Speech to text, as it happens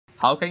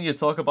How can you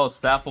talk about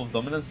Staff of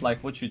Dominance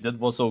like what you did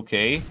was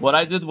okay? What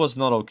I did was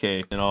not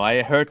okay. You know,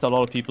 I hurt a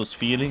lot of people's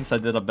feelings. I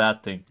did a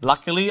bad thing.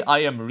 Luckily, I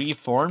am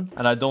reformed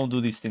and I don't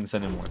do these things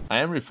anymore. I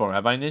am reformed.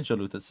 Have I ninja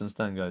looted since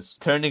then, guys?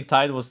 Turning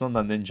Tide was not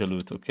a ninja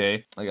loot,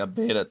 okay? I got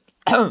baited.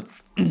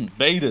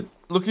 Baited.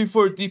 Looking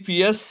for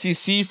DPS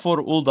CC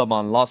for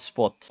Uldaman, last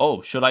spot.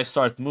 Oh, should I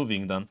start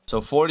moving then? So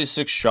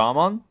 46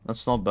 Shaman,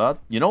 that's not bad.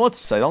 You know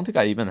what? I don't think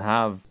I even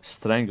have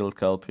Strangle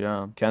Kelp,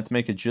 yeah. Can't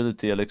make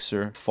Agility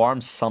Elixir.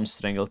 Farm some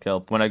Strangle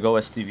Kelp when I go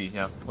STV,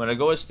 yeah. When I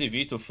go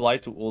STV to fly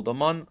to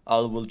Uldaman, I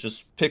will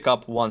just pick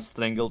up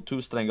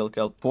two Strangle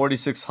Kelp.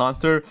 46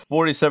 Hunter,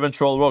 47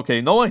 Troll.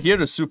 Okay, no one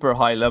here is super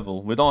high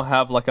level. We don't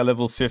have like a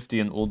level 50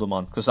 in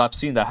Uldaman, because I've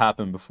seen that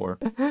happen before.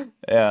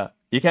 Yeah.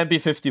 You can't be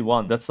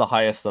 51. That's the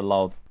highest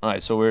allowed.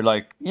 Alright, so we're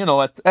like, you know,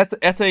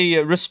 at a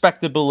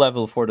respectable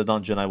level for the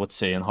dungeon, I would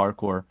say, in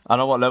hardcore. I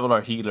don't know what level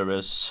our healer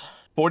is.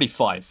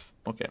 45.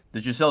 Okay.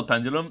 Did you sell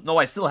Pendulum? No,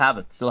 I still have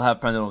it. Still have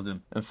Pendulum of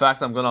Doom. In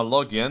fact, I'm gonna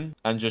log in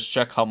and just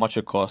check how much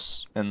it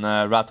costs in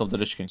Wrath of the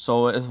Lich King.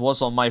 So it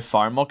was on my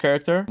Pharma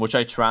character, which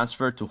I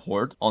transferred to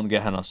Horde on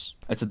Gehenna's.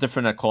 It's a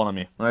different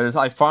economy.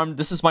 I farmed,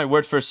 this is my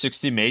word for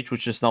 60 mage,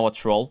 which is now a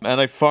troll.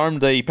 And I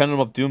farmed a Pendulum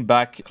of Doom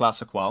back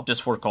Classic WoW,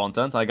 just for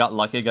content. I got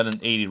lucky, I got an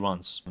 80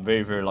 runs.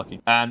 Very, very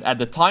lucky. And at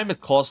the time, it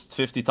cost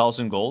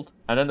 50,000 gold.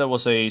 And then there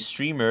was a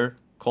streamer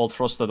called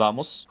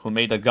Frostadamus, who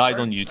made a guide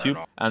on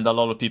YouTube, and a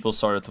lot of people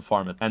started to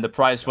farm it. And the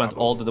price went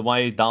all the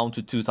way down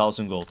to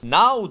 2,000 gold.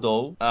 Now,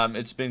 though,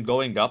 it's been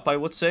going up, I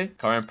would say.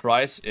 Current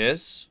price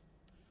is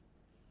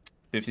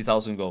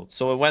 50,000 gold.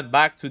 So it went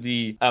back to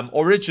the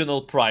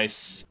original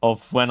price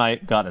of when I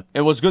got it.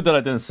 It was good that I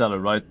didn't sell it,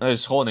 right? I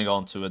was holding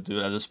on to it,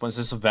 dude. At this point,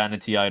 this is a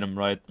vanity item,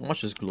 right? How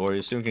much is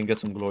Glorious? You can get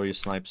some Glorious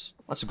snipes.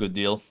 That's a good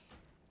deal.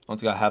 I don't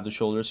think I have the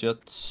shoulders yet.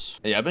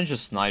 Yeah, I've been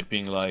just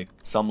sniping like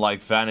some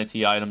like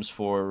vanity items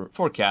for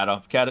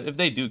Kata. If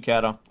they do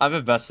Kata, I've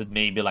invested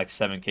maybe like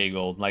 7k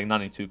gold. Like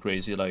nothing too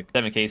crazy. Like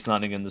 7k is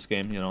nothing in this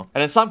game, you know.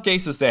 And in some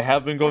cases they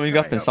have been going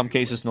up. In some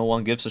cases no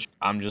one gives a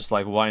I'm just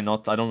like, why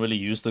not? I don't really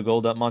use the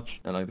gold that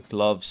much. And like the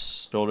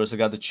gloves, shoulders. I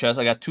got the chest.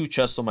 I got 2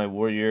 chests on my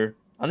warrior.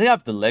 I don't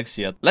have the legs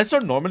yet. Legs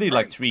are normally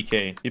like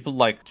 3k. People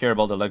like care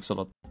about the legs a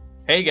lot.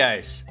 Hey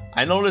guys,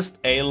 I noticed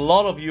a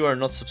lot of you are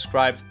not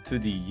subscribed to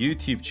the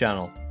YouTube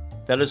channel.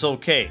 That is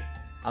okay.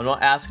 I'm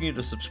not asking you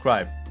to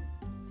subscribe.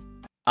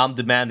 I'm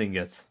demanding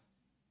it.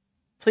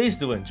 Please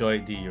do enjoy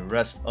the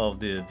rest of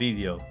the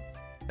video.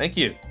 Thank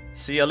you.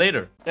 See ya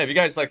later. Yeah, if you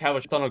guys like have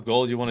a ton of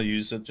gold, you want to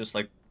use it, just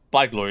like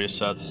buy Glorious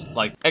sets.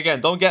 Like, again,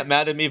 don't get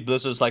mad at me if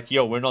Blizzard's like,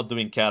 yo, we're not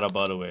doing Kata,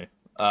 by the way.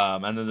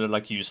 And then they're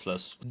like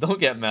useless. Don't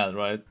get mad,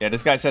 right? Yeah,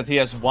 this guy said he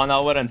has 1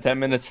 hour and 10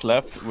 minutes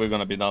left. We're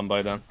gonna be done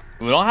by then.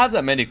 We don't have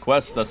that many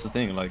quests, that's the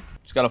thing. Like,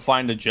 just gotta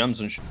find the gems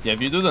and shit. Yeah,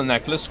 if you do the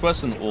necklace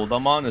quest in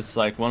Uldaman, it's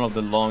like one of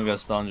the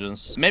longest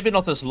dungeons. Maybe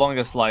not as long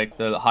as like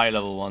the high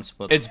level ones,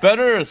 but it's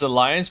better as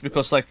Alliance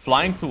because like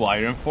flying to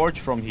Ironforge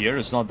from here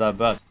is not that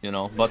bad, you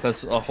know. But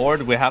as a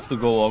Horde, we have to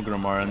go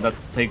Orgrimmar, and that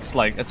takes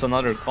like, it's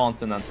another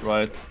continent,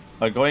 right?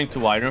 By going to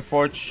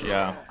Ironforge,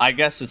 yeah, I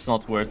guess it's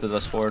not worth it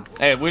as Horde.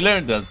 Hey, we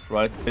learned that,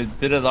 right? We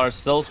did it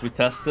ourselves, we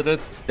tested it.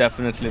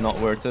 Definitely not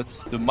worth it.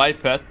 Dude, my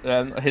pet,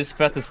 and his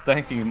pet is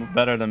tanking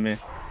better than me.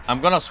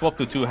 I'm gonna swap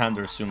to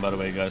 2-handers soon, by the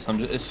way, guys.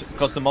 It's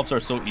because the mobs are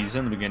so easy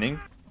in the beginning.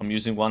 I'm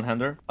using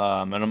 1-hander,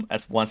 and I'm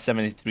at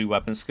 173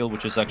 weapon skill,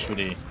 which is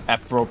actually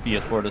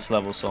appropriate for this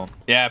level, so...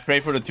 Yeah,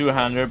 pray for the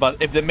 2-hander,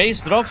 but if the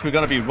mace drops, we're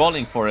gonna be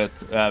rolling for it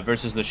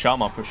versus the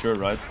Shaman for sure,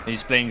 right?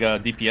 He's playing a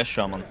DPS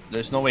Shaman.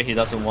 There's no way he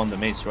doesn't want the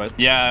mace, right?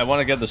 Yeah, I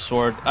want to get the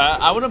sword.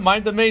 I wouldn't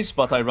mind the mace,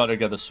 but I'd rather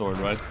get the sword,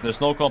 right?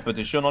 There's no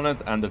competition on it,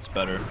 and it's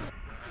better.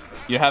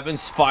 You have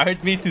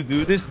inspired me to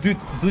do this? Dude,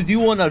 do you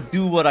want to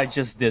do what I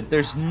just did?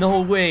 There's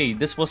no way.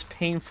 This was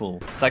painful.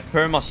 It's like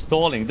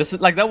perma-stalling. This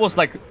is like, that was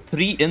like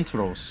 3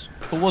 intros.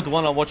 Who would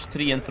want to watch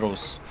 3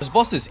 intros? This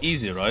boss is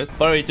easy, right?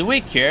 But wait, do we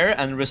care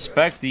and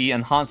respect the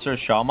Enhancer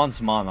Shaman's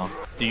mana?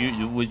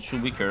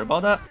 Should we care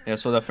about that? Yeah,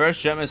 so the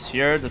first gem is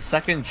here. The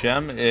second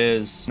gem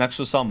is next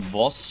to some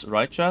boss,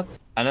 right, chat?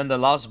 And then the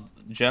last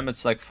gem,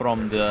 it's like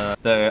from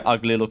the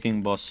ugly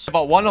looking boss.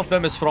 But one of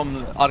them is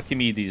from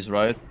Archimedes,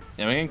 right?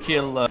 Yeah, we can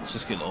kill, let's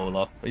just kill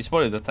Olaf. He's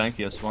probably the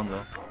tankiest one,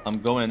 though.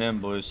 I'm going in,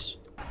 boys.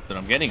 Dude,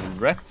 I'm getting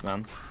wrecked,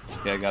 man.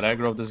 Okay, I got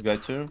aggro of this guy,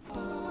 too.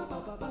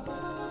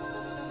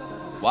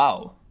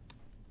 Wow.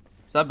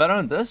 Is that better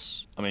than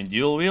this? I mean,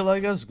 dual wheel, I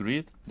guess.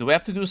 Greed. Do we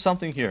have to do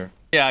something here?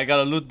 Yeah, I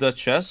gotta loot the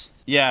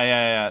chest.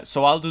 Yeah.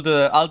 So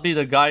I'll be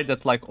the guy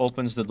that, like,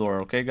 opens the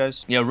door, okay,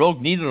 guys? Yeah,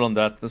 Rogue Needle on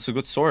that. That's a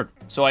good sword.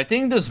 So I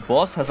think this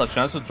boss has a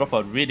chance to drop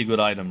a really good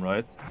item,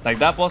 right? Like,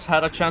 that boss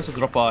had a chance to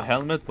drop a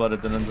helmet, but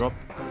it didn't drop.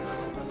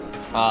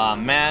 Ah,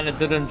 man, it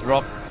didn't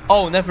drop.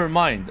 Oh, never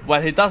mind.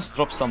 Well, he does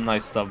drop some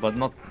nice stuff, but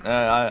not...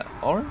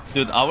 Or?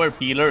 Dude, our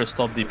healer is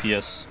top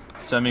DPS.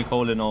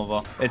 Semi-Holy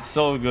Nova. It's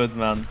so good,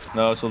 man.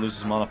 No, also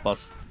loses mana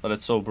fast. But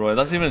it's so bro. It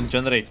doesn't even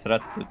generate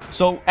threat.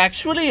 So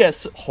actually,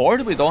 as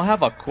Horde, we don't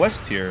have a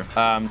quest here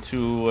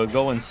to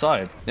go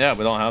inside. Yeah,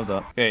 we don't have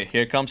that. Okay,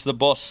 here comes the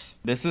boss.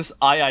 This is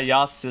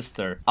Ayaya's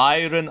sister.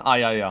 Iron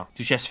Ayaya.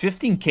 Dude, she has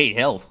 15k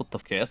health. What the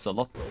f? Okay, that's a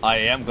lot. I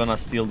am gonna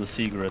steal the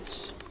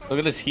secrets. Look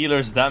at this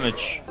healer's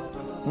damage.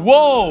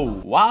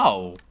 Whoa!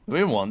 Wow.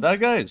 We won that,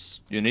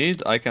 guys. You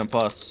need? I can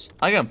pass.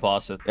 I can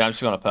pass it. Yeah, I'm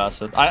just gonna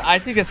pass it. I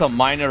think it's a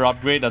minor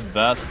upgrade at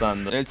best,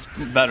 and it's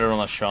better on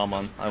a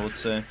shaman, I would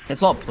say.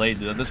 It's not play,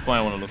 dude. At this point,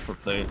 I want to look for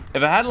play.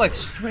 If I had, like,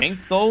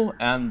 strength, though,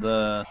 and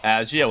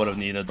agi, I would have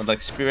needed. But,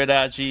 like, spirit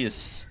agi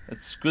is...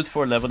 It's good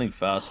for leveling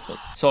fast, but...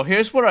 So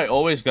here's where I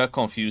always got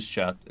confused,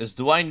 chat. Is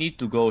do I need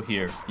to go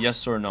here?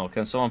 Yes or no?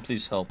 Can someone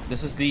please help?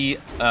 This is the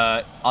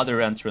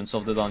other entrance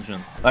of the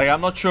dungeon. Like, I'm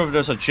not sure if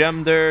there's a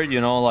gem there,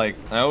 you know, like...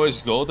 I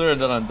always go there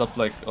and then I end up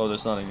like... Oh,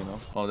 there's nothing, you know.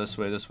 Oh, this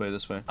way, this way,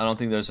 this way. I don't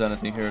think there's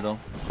anything here, though.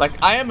 Like,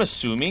 I am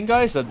assuming,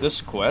 guys, that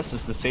this quest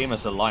is the same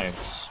as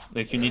Alliance.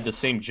 Like, you need the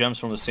same gems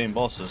from the same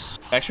bosses.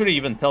 Actually, it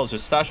even tells you,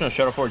 Station of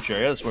Shadowforge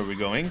area, that's where we're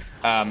going.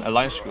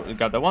 Alliance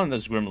got that one,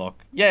 that's Grimlock.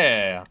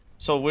 Yeah.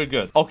 So we're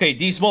good. Okay,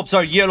 these mobs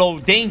are yellow.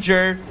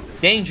 Danger.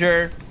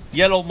 Danger.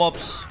 Yellow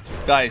mobs.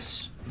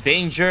 Guys.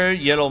 Danger.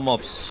 Yellow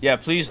mobs. Yeah,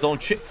 please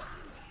don't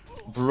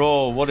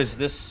Bro, what is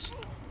this?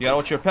 You gotta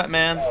watch your pet,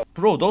 man.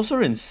 Bro, those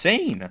are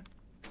insane.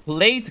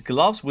 Plate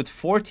gloves with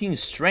 14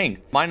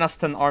 strength. Minus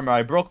 10 armor.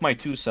 I broke my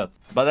 2 set.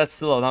 But that's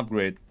still an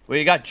upgrade. Wait,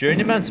 you got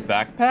Journeyman's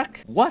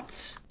backpack?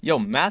 What? Yo,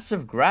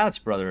 massive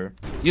grats, brother.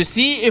 You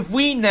see, if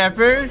we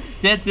never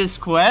did this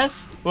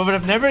quest, we would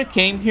have never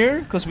came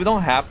here because we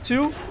don't have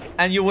to.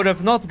 And you would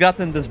have not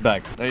gotten this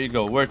back. There you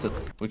go, worth it.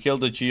 We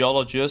killed the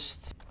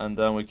geologist, and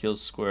then we killed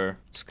Square.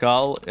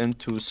 Skull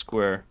into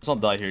Square. Let's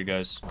not die here,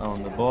 guys.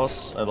 On the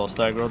boss. I lost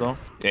aggro, though.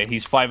 Yeah,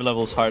 he's 5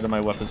 levels higher than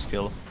my weapon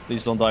skill.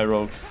 Please don't die,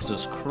 Rogue.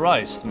 Jesus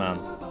Christ, man.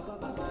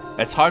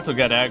 It's hard to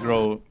get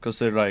aggro because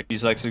they're like,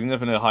 he's like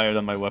significantly higher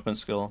than my weapon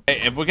skill.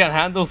 Hey, if we can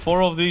handle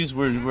 4 of these,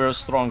 we're a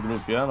strong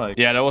group, yeah? Like,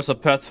 yeah, there was a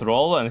pet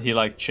troll and he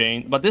like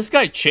chained, but this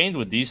guy chained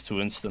with these 2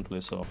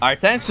 instantly, so. Our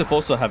tank's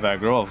supposed to have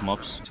aggro of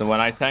mobs. So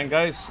when I tank,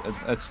 guys,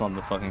 it's not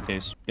the fucking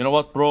case. You know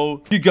what,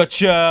 bro? You got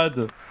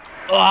Chad.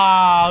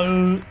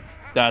 Ah,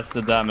 that's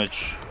the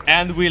damage.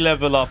 And we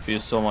level up.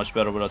 He's so much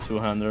better with a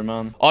 2-hander,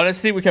 man.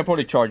 Honestly, we can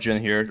probably charge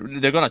in here.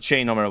 They're gonna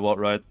chain no matter what,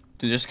 right?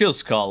 Dude, just kill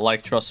Skull,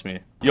 like, trust me.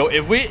 Yo,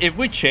 if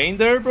we chained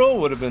there, bro,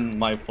 would have been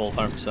my fault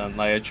 100%.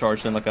 Like, I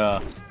charged in like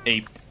a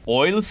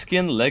oil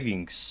skin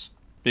leggings.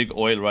 Big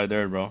oil right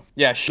there, bro.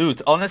 Yeah,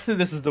 shoot. Honestly,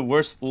 this is the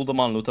worst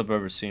Uldaman loot I've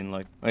ever seen.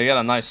 Like, I got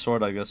a nice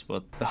sword, I guess,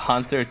 but the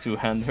hunter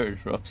 2-hander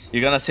drops.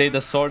 You're gonna say the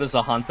sword is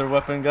a hunter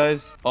weapon,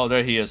 guys? Oh,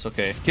 there he is.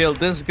 Okay. Kill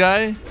this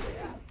guy.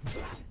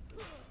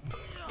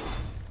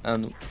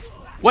 And...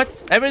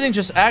 What? Everything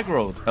just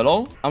aggroed.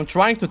 Hello? I'm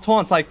trying to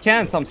taunt. I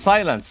can't. I'm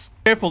silenced.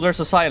 Careful, there's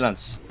a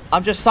silence.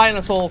 I'm just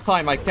silenced all the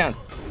time. I can't.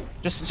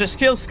 Just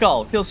kill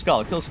Skull. Kill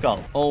Skull. Kill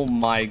Skull. Oh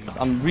my god.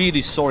 I'm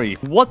really sorry.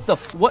 What the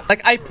what?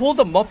 Like, I pulled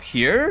them up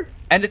here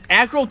and it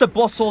aggroed the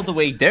boss all the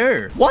way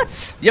there.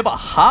 What? Yeah, but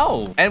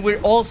how? And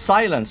we're all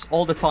silenced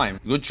all the time.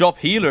 Good job,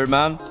 healer,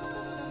 man.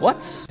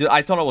 What? Dude,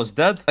 I thought I was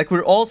dead. Like,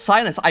 we're all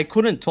silenced. I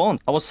couldn't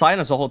taunt. I was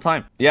silenced the whole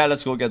time. Yeah,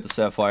 let's go get the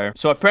Sapphire.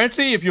 So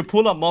apparently, if you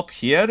pull him up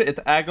here, it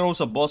aggroes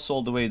a boss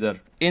all the way there.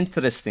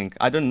 Interesting.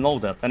 I didn't know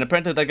that. And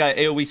apparently, that guy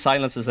AoE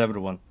silences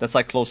everyone that's,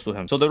 like, close to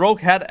him. So the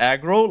rogue had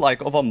aggro,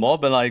 like, of a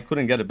mob, and I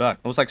couldn't get it back.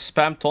 I was, like,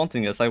 spam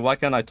taunting. It's like, why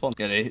can't I taunt?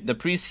 Yeah, the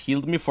priest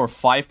healed me for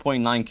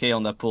 5.9k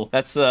on that pull.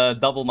 That's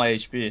double my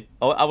HP.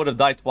 I would have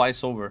died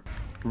twice over.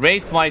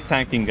 Rate my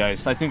tanking,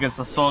 guys. I think it's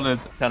a solid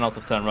 10 out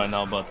of 10 right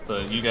now, but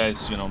you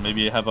guys, you know,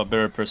 maybe have a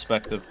better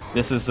perspective.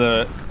 This is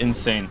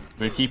insane.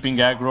 We're keeping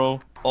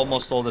aggro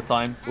almost all the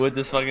time with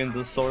this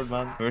sword,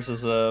 man,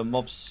 versus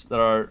mobs that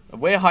are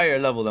way higher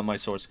level than my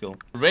sword skill.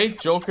 Rate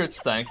Joker's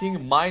tanking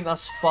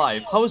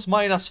 -5. How is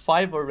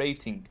 -5 a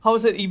rating? How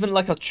is it even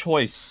like a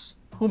choice?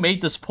 Who made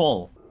this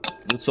poll?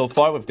 Dude, so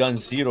far we've gotten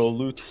 0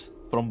 loot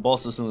from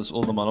bosses in this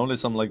Uldaman. Only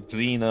some like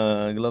green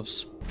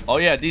gloves. Oh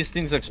yeah, these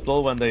things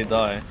explode when they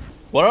die.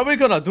 What are we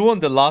gonna do on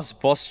the last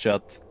boss,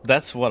 chat?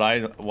 That's what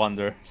I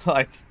wonder.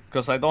 Like,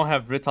 because I don't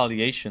have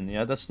retaliation.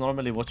 Yeah, that's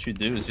normally what you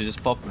do, is you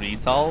just pop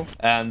retal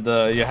and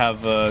you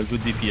have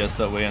good DPS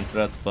that way and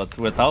threat. But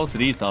without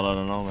retal, I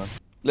don't know, man.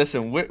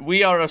 Listen,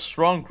 we are a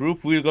strong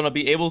group. We're gonna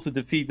be able to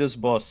defeat this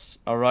boss,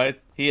 alright?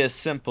 He is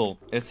simple.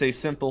 It's a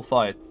simple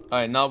fight.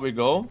 Alright, now we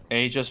go.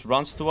 And he just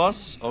runs to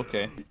us.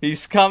 Okay.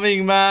 He's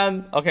coming,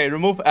 man. Okay,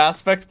 remove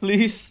aspect,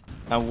 please.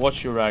 And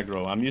watch your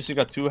aggro. I'm using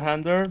a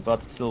 2-hander,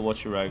 but still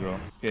watch your aggro.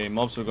 Okay,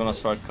 mobs are gonna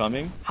start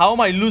coming. How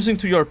am I losing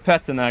to your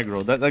pet in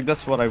aggro?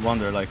 That's what I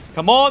wonder. Like,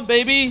 come on,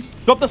 baby!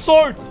 Drop the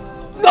sword!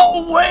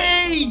 No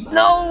way!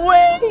 No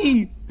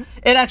way!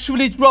 It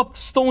actually dropped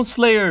Stone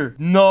Slayer.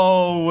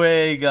 No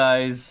way,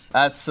 guys.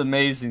 That's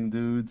amazing,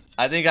 dude.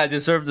 I think I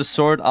deserve the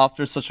sword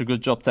after such a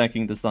good job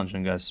tanking this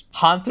dungeon, guys.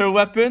 Hunter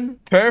weapon.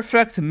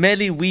 Perfect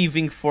melee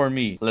weaving for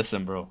me.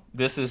 Listen, bro.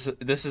 This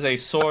is a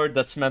sword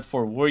that's meant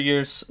for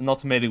warriors,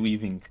 not melee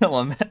weaving. Come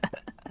on, man.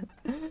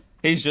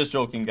 He's just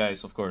joking,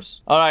 guys, of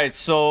course. Alright,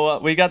 so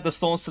we got the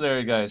Stone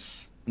Slayer,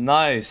 guys.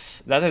 Nice.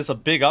 That is a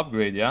big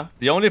upgrade, yeah?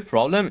 The only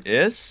problem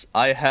is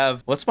I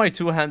have... What's my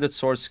two-handed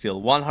sword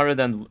skill?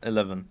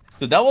 111.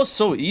 Dude, that was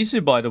so easy,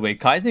 by the way.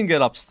 Kiting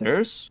get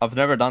upstairs. I've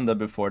never done that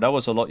before. That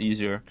was a lot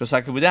easier. Because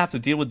like, we didn't have to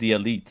deal with the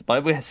elite.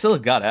 But we still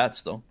got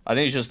ads, though. I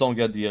think you just don't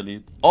get the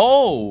elite.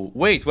 Oh,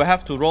 wait. We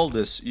have to roll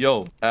this.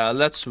 Yo,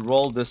 let's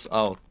roll this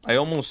out. I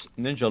almost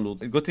ninja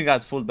looted. Good thing I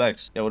had full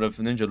bags. Yeah, I would have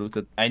ninja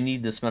looted. I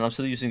need this, man. I'm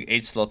still using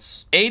 8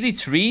 slots.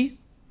 83?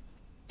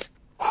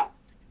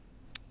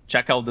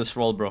 Check out this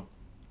roll, bro.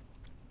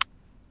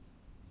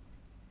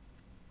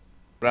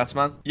 Congrats,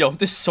 man. Yo,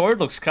 this sword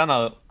looks kind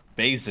of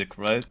basic,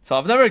 right? So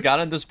I've never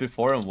gotten this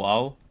before in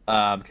WoW.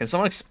 Can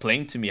someone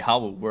explain to me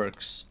how it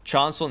works?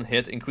 Chance on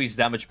hit, increase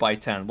damage by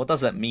 10. What does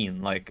that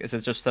mean? Like, is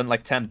it just 10,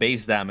 like 10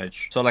 base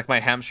damage? So like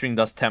my hamstring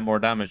does 10 more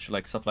damage,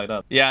 like stuff like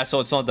that. Yeah, so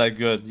it's not that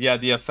good. Yeah,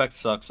 the effect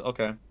sucks.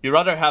 Okay. You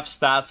rather have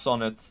stats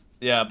on it.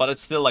 Yeah, but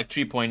it's still like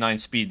 3.9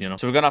 speed, you know?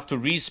 So we're gonna have to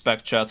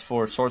respec chat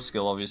for sword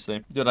skill,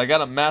 obviously. Dude, I got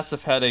a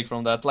massive headache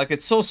from that. Like,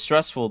 it's so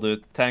stressful,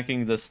 dude,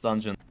 tanking this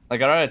dungeon.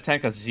 Like, I'd rather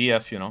tank a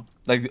ZF, you know?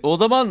 Like,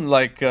 Uldaman,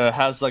 like,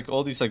 has, like,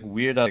 all these, like,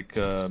 weird, like,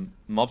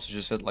 mobs that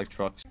just hit, like,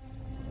 trucks.